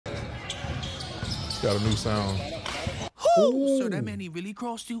Got a new sound. So that man, he really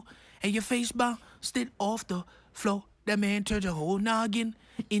crossed you, and your face bounced it off the floor. That man turned your whole noggin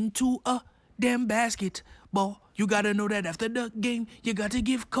into a damn basketball. You gotta know that after the game, you gotta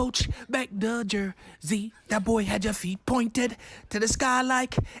give coach back the jersey. That boy had your feet pointed to the sky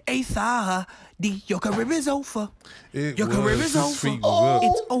like a thigh. Your career is over. Your career is over.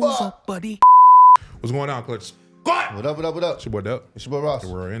 It's over, buddy. What's going on, Clutch? What up, what up, what up? It's your boy Dub. It's your boy Ross.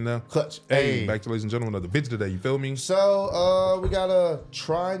 We're in there. Clutch. Hey, back to ladies and gentlemen, another video today. You feel me? So, we got a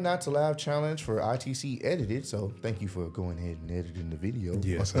try not to laugh challenge for ITC edited. So, thank you for going ahead and editing the video.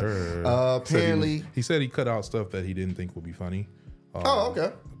 Yes, sir. Apparently, he said he cut out stuff that he didn't think would be funny.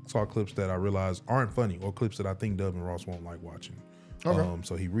 okay. Saw clips that I realized aren't funny, or clips that I think Dub and Ross won't like watching. Okay.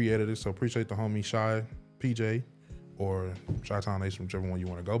 So he re-edited. So appreciate the homie Shy PJ or Shy Town Nation, whichever one you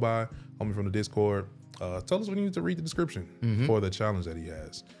want to go by. Homie from the Discord. Tell us when you need to read the description for the challenge that he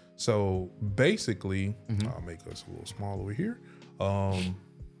has. So basically, I'll make us a little small over here.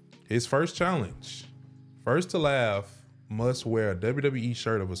 His first challenge, first to laugh, must wear a WWE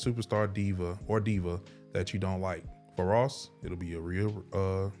shirt of a superstar diva or diva that you don't like. For Ross, it'll be a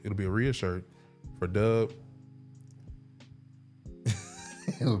Rhea shirt. For Dub,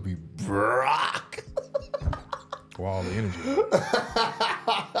 It'll be Brock. for all the energy.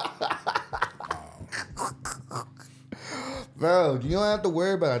 Bro, you don't have to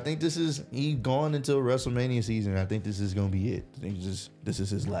worry about it. I think this is, he gone until WrestleMania season. I think this is going to be it. I think this is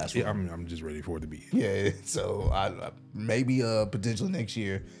his last one. I'm just ready for it to be it. Yeah, so I maybe potential next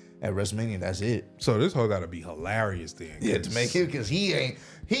year at WrestleMania, that's it. So this whole got to be hilarious then. Yeah, to make it, because he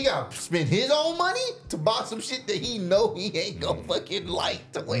got to spend his own money to buy some shit that he know he ain't gonna fucking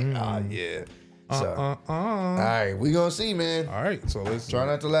like to win. Yeah. So, all right, we gonna see, man. All right, so let's Try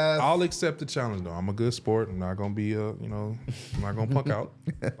not to laugh. I'll accept the challenge though. I'm a good sport. I'm not gonna be I'm not gonna punk out.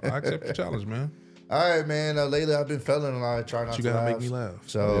 I accept the challenge, man. All right, man. Lately I've been feeling a lot. Try not to laugh. You gotta make me laugh.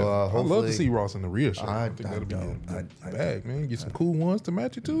 So I'd love to see Ross in the real shirt. I think that'll be don't. a bag, man. Get some cool ones to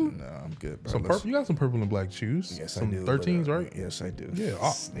match it too. No, I'm good, bro. Some purple. You got some purple and black shoes. Yes, some I do. 13s, right? Yes, I do. Yeah.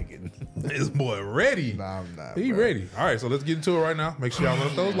 Sneaking. This boy ready. Nah, I'm not. He bro. ready. All right, so let's get into it right now. Make sure y'all run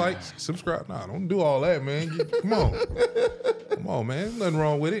up those likes, subscribe. Nah, don't do all that, man. Come on. Come on, man. Nothing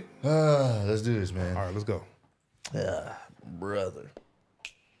wrong with it. Let's do this, man. All right, let's go. Brother.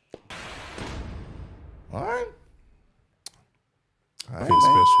 All right. Feels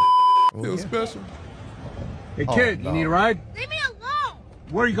special. Feels special. Hey kid, you need a ride? Leave me alone!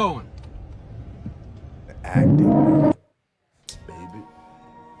 Where are you going? Acting, baby.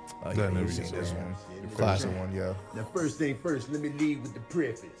 That Yeah, never you gets seen this old. one. Classic one, yo. Now first thing first, let me lead with the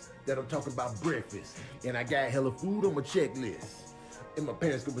preface that I'm talking about breakfast. And I got hella food on my checklist. And my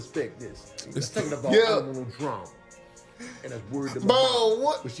parents can respect this. Let's talking about animal drama. And that's word to my Bro, mom.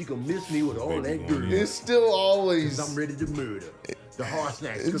 what? But she gonna miss me with all that going dirt. It's still always. I'm ready to murder. The hard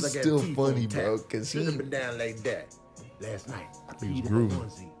snacks, It's because I got still teeth funny, on tap. bro, 'cause Sit he- up and down like that. Last night, I peed in my grooving.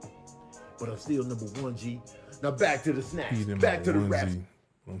 onesie. But I'm still number one, G. Now back to the snacks. Peed in Back my to the rap. onesie.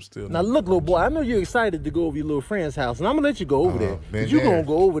 I'm still Now look, little boy, I know you're excited to go over your little friend's house, and I'm gonna let you go over there. been Cause you're there. gonna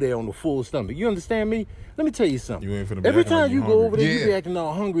go over there on the full stomach. You understand me? Let me tell you something. You ain't finna be Every acting like time you you go over hungry. there, you be Yeah. acting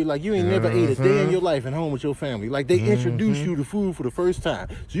all hungry like you ain't never ate a day in your life at home with your family. Like they introduce you to food for the first time.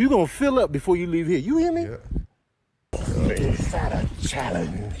 So you're gonna fill up before you leave here. You hear me? Is that a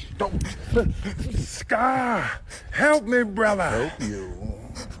challenge? Don't. Scar, help me, brother. Help you.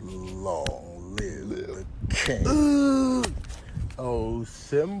 Long live the king. Oh,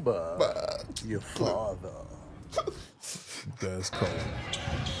 Simba, your father. That's cold.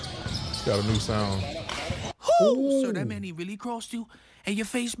 Got a new sound. So that man, he really crossed you, and your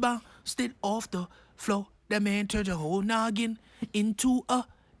face bounced it off the floor. That man turned your whole noggin into a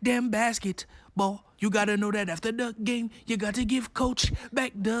damn basketball. You gotta know that after the game, you gotta give coach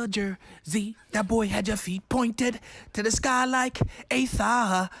back the jersey. That boy had your feet pointed to the sky like a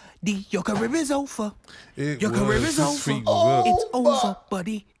thigh. Your career is over. Your career is His over. feet was up. It's over,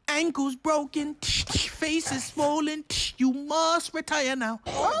 buddy. Ankles broken, face is swollen. You must retire now.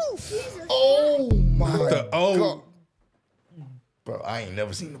 Oh, Jesus. Oh my The god. Bro, I ain't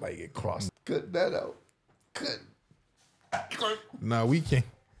never seen nobody get crossed. Cut that out. Cut. Nah, we can't.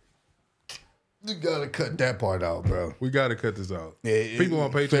 You gotta cut that part out, bro. We gotta cut this out. Yeah, People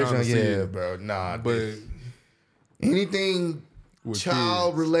on Patreon to see yeah, it. bro. Nah, But anything with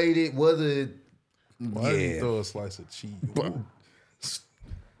child related, whether why did you throw a slice of cheese? Bro.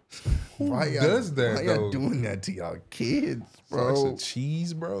 Who why does that why though? y'all doing that to y'all kids, Slice bro? of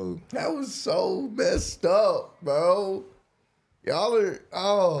cheese, bro. That was so messed up, bro. Y'all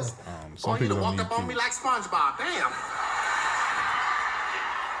are Some people don't need up on me kids. like SpongeBob. Damn.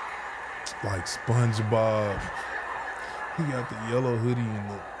 like SpongeBob. He got the yellow hoodie and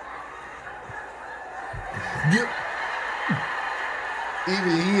the. Yep.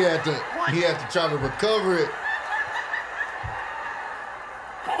 Even he had to try to recover it.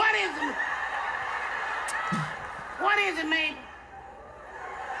 What is it? What is it, baby?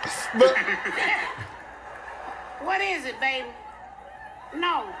 But What is it, baby?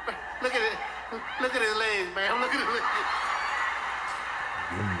 No. Look at it. Look at his legs, man. Look at his legs.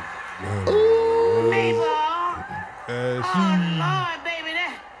 Baby. Oh, Lord, baby.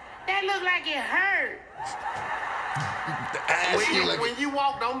 That look like it hurt. When you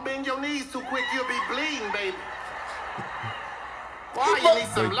walk, don't bend your knees too quick. You'll be bleeding, baby. Boy, you need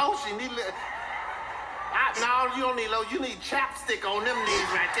some lotion. No, you don't need lotion. You need chapstick on them knees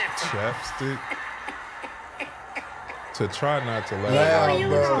right there. Chapstick? To try not to laugh Yeah, on you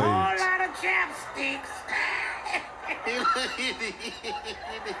the use a stage. whole lot of chapsticks.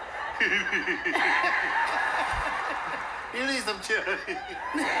 You need some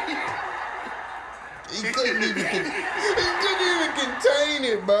he couldn't even contain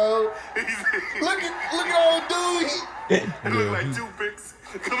it, bro. Look at old dude. It look like toothpicks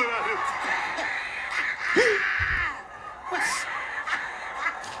coming out of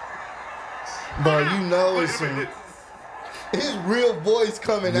Bro, you know it's his real voice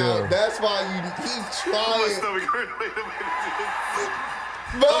coming out. That's why he's trying.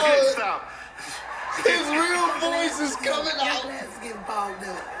 Bro, okay, stop. His real voice is coming out. Your glasses getting fogged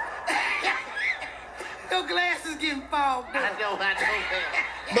up. Your glasses getting fogged up. I know.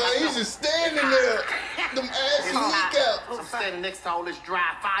 But he's just standing there. Them ashy kneecaps. I'm standing next to all this dry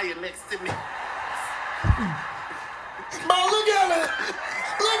fire next to me. Bro, look at him.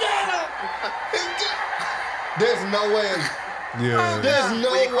 Look at him. There's no way. Yeah. There's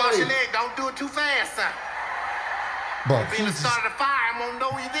no When you cross your way. leg, don't do it too fast, son. But Being the start of the fire, I won't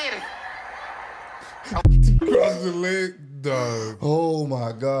know you did it. Cross the leg, dog. oh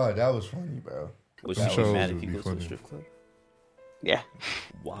my God, that was funny, bro. Would Them you be shows mad would if you be go to a funny. strip club? Yeah.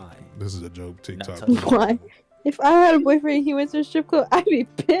 Why? This is a joke TikTok. touching. Why? If I had a boyfriend and he went to a strip club, I'd be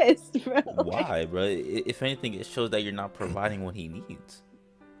pissed, bro. Why, bro? If anything, it shows that you're not providing what he needs.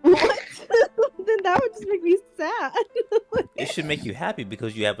 What? Then that would just make me sad. It should make you happy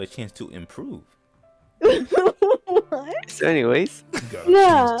because you have a chance to improve. What? So anyways, You got a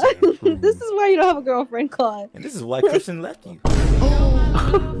Nah. chance to improve. This is why you don't have a girlfriend, Claude. And this is why Christian left you.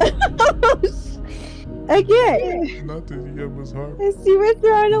 Again, Not that he ever was hard. I see we're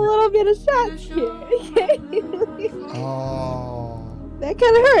throwing a little bit of shots here. Okay? Oh. That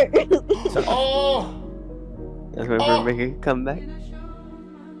kind of hurt. Oh. that's why we're making a comeback.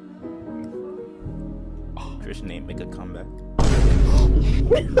 Christian ain't make a comeback.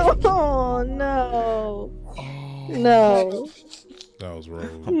 Oh no. No. That was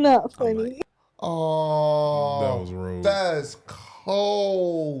rogue. Not funny. Oh. That was rogue. That's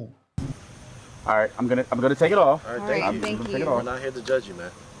cold. All right, I'm gonna take it off. All right, All thank right, you. thank Take you. it off. We're not here to judge you,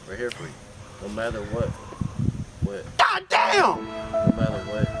 man. We're here for you. No matter what. What? God damn! No matter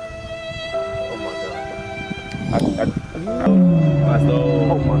what. Oh my God.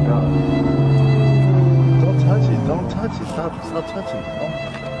 Oh my God. Don't touch it. Don't touch it. Stop touching it.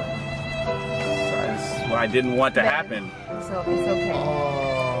 That's what I didn't want to happen. So it's okay.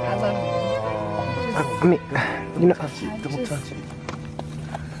 I love you. I mean, you know, Touch it. Don't touch it.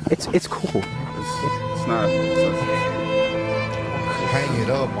 it's cool. It's not. Hang it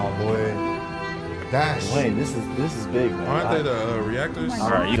up, my boy. That's Wayne, this is big, man. Aren't they the reactors? All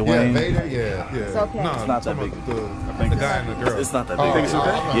right, yeah, Wayne. Vader, yeah. Yeah. It's okay. No, It's not that I'm big. talking about I think the guy and the girl. It's not that Oh, big. I'm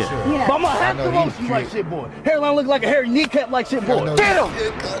not Yeah. sure. Yeah. But I'm gonna I have know to he's roast you like cute. shit, boy. Hairline look like a hairy kneecap like shit, I boy. know Get him!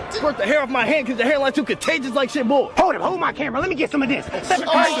 he's- Squirt the hair off my hand because the hairline too contagious like shit, boy. Hold my camera. Let me get some of this. Let me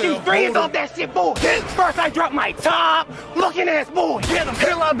Oh, these strands off that shit, boy. First I drop my top looking ass, boy. Get him!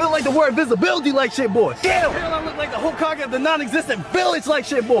 Hairline built like the word visibility like shit, boy. Get him! Hairline look like the Hokage of the non-existent village like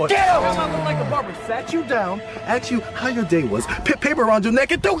shit, boy. Get him! Hairline look like a barber sat you down, asked you how your day was, put paper around your neck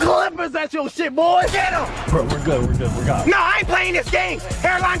and threw clippers at your shit, boy. Get him! Bro, we're good, we got it. No, I ain't playing this game.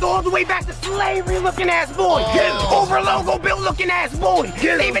 Hairline go all the way back to slavery looking ass boy. Over logo built looking ass boy.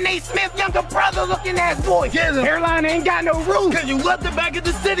 Stephen A. Smith younger brother looking ass boy. Get him. Hairline ain't got no roof. Cause you left it back in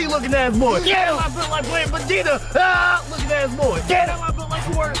the city looking ass boy. Get him. Hairline built like playing Vegeta, looking ass boy. Get him. Hairline built like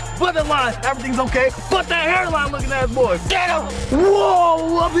you were bloodline, everything's okay, but that hairline looking ass boy. Get him.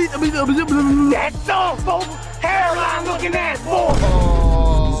 Whoa! That's all, folks. Hairline looking ass boy.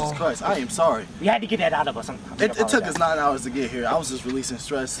 Jesus Christ, I am sorry. You had to get that out of us. It took us 9 hours to get here. I was just releasing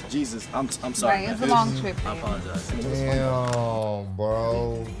stress. Jesus, I'm sorry. Right, it's man. a long trip. I apologize. Damn,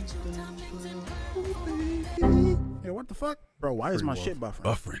 bro. Hey, what the fuck? Bro, why is my shit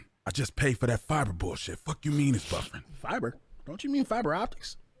buffering? I just paid for that fiber bullshit. Fuck you mean it's buffering? Fiber? Don't you mean fiber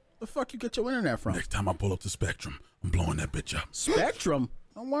optics? The fuck you get your internet from? Next time I pull up to Spectrum, I'm blowing that bitch up. Spectrum?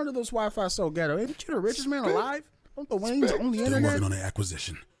 No wonder those Wi-Fi so ghetto. Ain't you the richest man alive? Don't the Waynes own the Still internet? working on the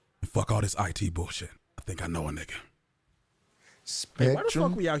acquisition. And fuck all this IT bullshit. I think I know a nigga. Hey, why the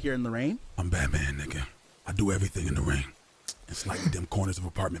fuck we out here in the rain? I'm Batman, nigga. I do everything in the rain. And slightly dim corners of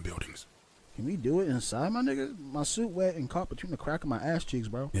apartment buildings. Can we do it inside, my nigga? My suit wet and caught between the crack of my ass cheeks,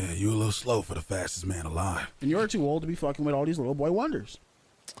 bro. Yeah, you a little slow for the fastest man alive. And you're too old to be fucking with all these little boy wonders.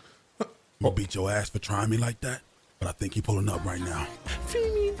 I'll beat your ass for trying me like that, but I think he pulling up right now.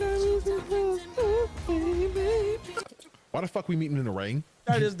 Why the fuck we meeting in the rain?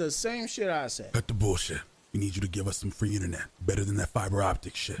 That is the same shit I said. Cut the bullshit. We need you to give us some free internet. Better than that fiber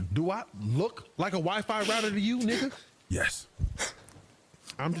optic shit. Do I look like a Wi-Fi router to you, nigga? Yes.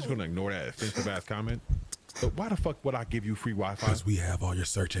 I'm just gonna ignore that offensive ass comment. But why the fuck would I give you free Wi-Fi? Because we have all your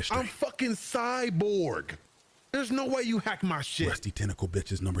search history. I'm fucking Cyborg. There's no way you hack my shit. Rusty Tentacle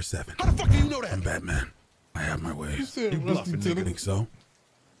bitch is number 7. How the fuck do you know that? I'm Batman. I have my ways. You bluffing, nigga. Think so?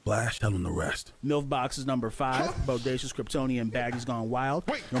 Flash, tell him the rest. MILF Box is number 5. Bodacious Kryptonian Baddies Gone Wild.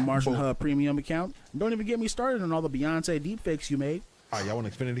 Your Martian Hub Premium account. Don't even get me started on all the Beyonce deepfakes you made. All right, y'all want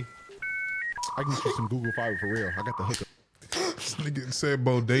Xfinity? I can get you some Google Fiber for real. I got the hookup. This nigga said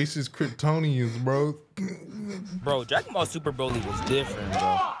bodacious Kryptonians, bro. Bro, Dragon Ball Super Broly was different,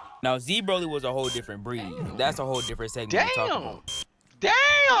 bro. Now, Z Broly was a whole different breed. That's a whole different segment to talk about.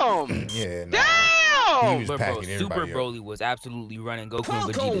 Damn! Yeah, nah. He was But bro, packing Super everybody up. Broly was absolutely running Goku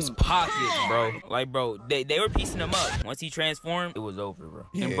and Vegeta's pockets, bro. Like, bro, they were piecing him up. Once he transformed, it was over, bro.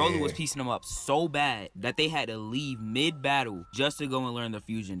 And Broly was piecing him up so bad that they had to leave mid-battle just to go and learn the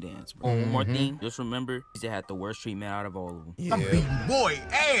fusion dance, bro. One more thing, just remember, he had the worst treatment out of all of them. Yeah. Boy,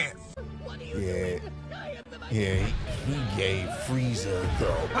 ass. Yeah. Yeah, he gave Frieza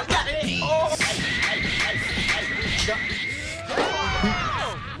the beats.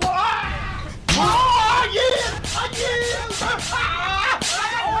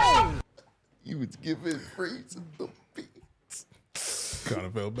 You was giving Frieza the beats. Kind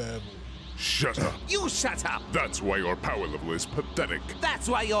of felt bad. Shut up. You shut up. That's why your power level is pathetic. That's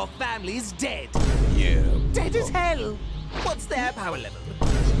why your family's dead. Yeah. Dead as hell. What's their power level?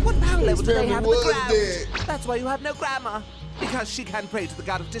 What power level do they have in the ground? That's why you have no grammar. Because she can pray to the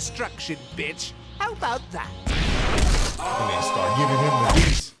god of destruction, bitch. How about that? And then start giving him the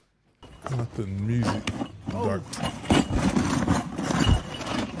beats. Not the music. Dark.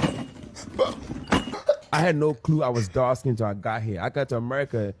 I had no clue I was dark skinned until I got here. I got to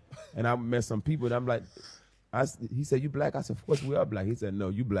America and I met some people and I'm like, he said, you black? I said, of course we are black. He said, no,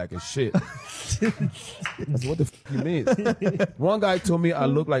 you black as shit. I said, what the f you mean? One guy told me I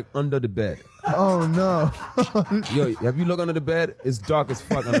look like under the bed. Oh no. Yo, have you looked under the bed? It's dark as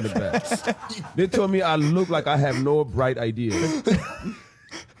fuck under the bed. They told me I look like I have no bright ideas.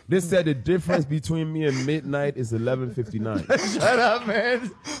 They said the difference between me and midnight is 11:59. Shut up, man.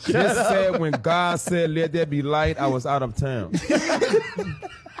 They said when God said let there be light, I was out of town.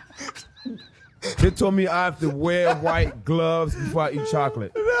 They told me I have to wear white gloves before I eat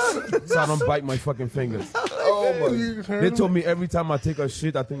chocolate, so I don't bite my fucking fingers. Oh my! They told me every time I take a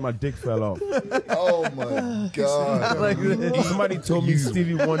shit, I think my dick fell off. Oh my God! Somebody told me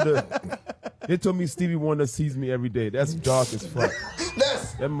Stevie Wonder. They told me Stevie Wonder sees me every day. That's dark as fuck.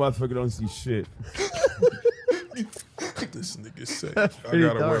 That motherfucker don't see shit. This nigga said I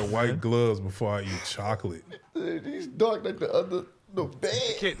gotta wear white gloves before I eat chocolate. He's dark like the other. No bad.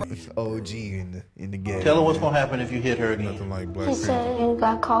 He's OG in the game. Tell her what's gonna happen if you hit her again. Nothing like black He said you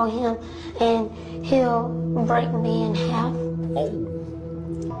gotta call him and he'll break me in half. Oh.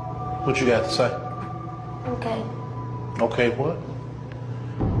 What you got to say? Okay. Okay, what?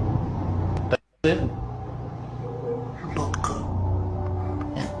 That's it? Look up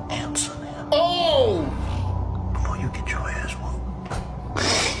and answer him. Oh! Before you get your ass whooped.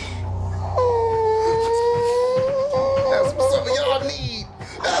 That's what some of y'all need.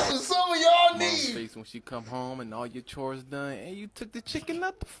 That's what some of y'all Mom's need. face when she come home and all your chores done, and you took the chicken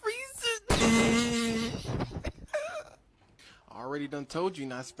out the freezer. Already done told you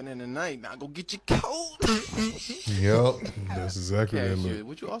not spending the night. Now go get your coat. Yup. That's exactly that Cashier, look.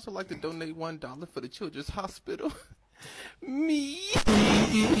 would you also like to donate $1 for the Children's Hospital? Me.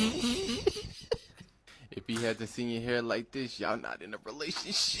 If he hasn't seen your hair like this, y'all not in a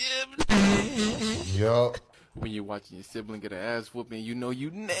relationship. Yup. When you're watching your sibling get an ass whooping, you know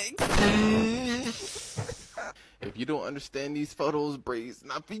you next. If you don't understand these photos, braids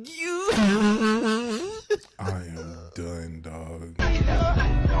not for you. I am done, dog.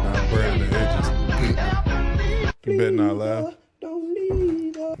 Not burning the edges. You better not laugh.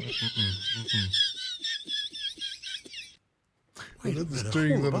 Wait a minute,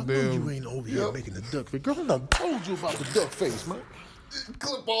 strings hold of up. the I know damn- you ain't over here making the duck face. Girl, I done told you about the duck face, man. This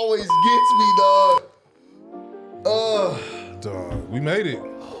clip always gets me, dog. Dog, we made it.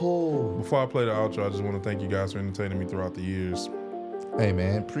 Before I play the outro, I just want to thank you guys for entertaining me throughout the years. Hey,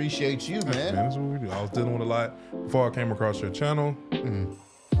 man, appreciate you, man. That's what we do. I was dealing with a lot before I came across your channel.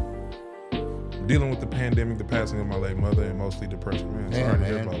 Dealing with the pandemic, the passing of my late mother, and mostly depression, man. Sorry to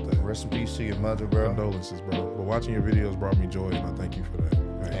hear about that. Rest in peace to your mother, bro. Condolences, bro. But watching your videos brought me joy, and I thank you for that.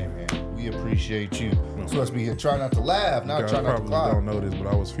 Hey, man, we appreciate you. Supposed to be here. Try not to laugh, You not guys try not to probably cry. don't know this, but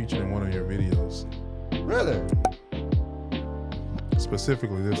I was featured in one of your videos. Really?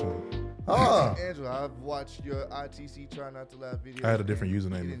 Specifically this one. Angela, I've watched your ITC Try Not to Laugh video. I had a different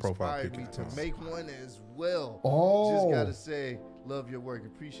username and profile inspired picture. me to make one as well. Oh. Just gotta say, love your work.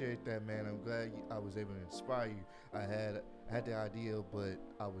 Appreciate that, man. I'm glad I was able to inspire you. I had the idea, but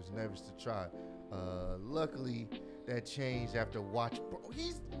I was nervous to try. Luckily, that changed after watch. Bro,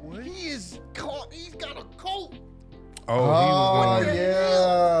 he is caught. He's got a coat. Oh, he was going.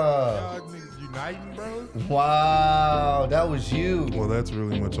 Yeah. Y'all niggas uniting, bro. Wow, that was you. Well, that's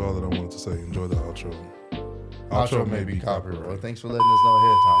really much all that I wanted to say. Enjoy the outro. Outro may be copyright. Well, thanks for letting us know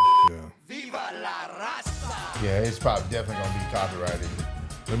ahead of time. Yeah, it's probably definitely gonna be copyrighted.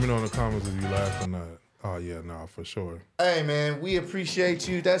 Let me know in the comments if you laughed or not. Oh yeah, nah, for sure. Hey man, we appreciate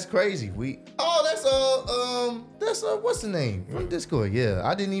you. That's crazy. That's what's the name from Discord? Yeah,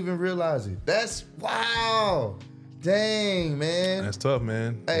 I didn't even realize it. That's wow. Dang, man. That's tough,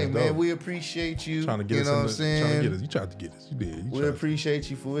 man. Hey, That's man, dope. we appreciate you. Trying to get you us know in what I'm the, saying? Trying to get us. You tried to get us. You did. We appreciate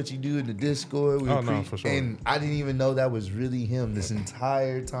you for what you do in the Discord. No, for sure. And I didn't even know that was really him this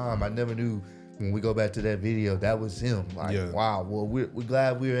entire time. I never knew when we go back to that video, that was him. Like, wow. Well, we're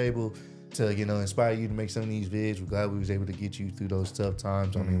glad we were able to, inspire you to make some of these vids. We're glad we was able to get you through those tough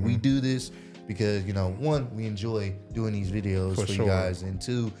times. I mean, we do this because, one, we enjoy doing these videos for you guys. And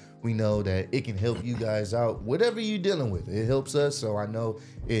two, we know that it can help you guys out, whatever you're dealing with. It helps us, so I know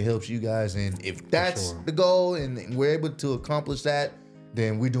it helps you guys. And if that's the goal and we're able to accomplish that,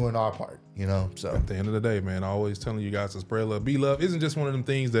 then we're doing our part, So at the end of the day, man, always telling you guys to spread love, be love isn't just one of them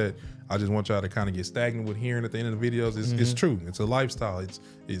things that I just want y'all to kind of get stagnant with hearing at the end of the videos. It's true. It's a lifestyle.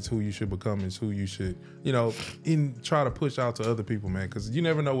 It's who you should become. It's who you should, try to push out to other people, man, because you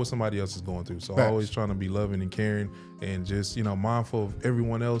never know what somebody else is going through. So always trying to be loving and caring and just, mindful of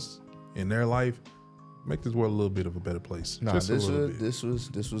everyone else in their life. Make this world a little bit of a better place. No, this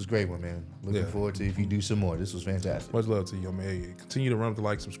was great one, man. Looking forward to if you do some more. This was fantastic. Much love to you, man. Hey, continue to run up the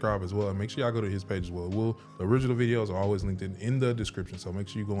like, subscribe as well. And make sure y'all go to his page as well. The original videos are always linked in the description. So make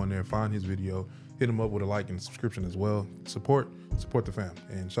sure you go in there and find his video, hit him up with a like and subscription as well. Support the fam.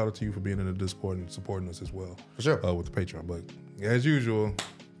 And shout out to you for being in the Discord and supporting us as well. For sure. With the Patreon. But as usual,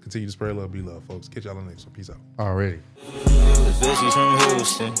 continue to spread love, be love, folks. Catch y'all on the next one. Peace out. Already. The bitch, she's from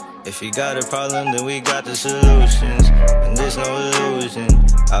Houston. If you got a problem, then we got the solutions. And there's no illusion.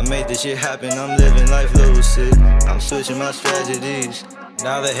 I made this shit happen, I'm living life lucid. I'm switching my strategies.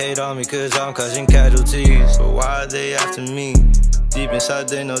 Now they hate on me cause I'm causing casualties. So why are they after me? Deep inside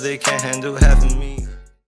they know they can't handle half of me.